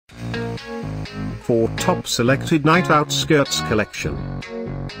For top selected night out skirts collection.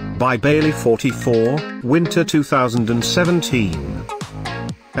 By Bailey 44, Winter 2017.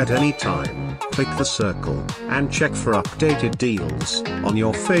 At any time, click the circle, and check for updated deals on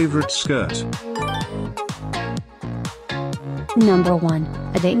your favorite skirt. Number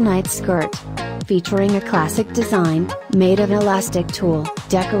 1, a date night skirt. Featuring a classic design, made of elastic tulle,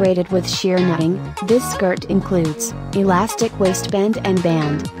 decorated with sheer netting, this skirt includes elastic waistband and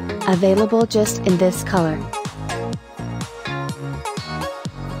band. Available just in this color.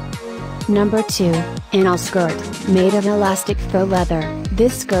 Number 2, an skirt, made of elastic faux leather.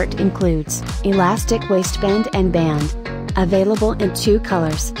 This skirt includes elastic waistband and band. Available in 2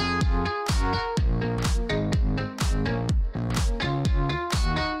 colors.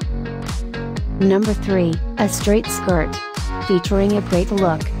 Number 3, a straight skirt. Featuring a great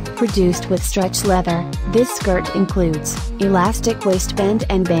look, produced with stretch leather, this skirt includes elastic waistband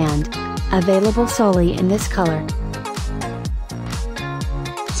and band. Available solely in this color.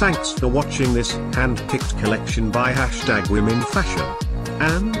 Thanks for watching this hand-picked collection by #WomenFashion.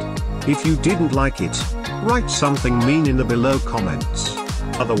 And, if you didn't like it, write something mean in the below comments.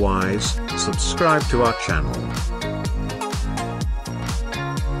 Otherwise, subscribe to our channel.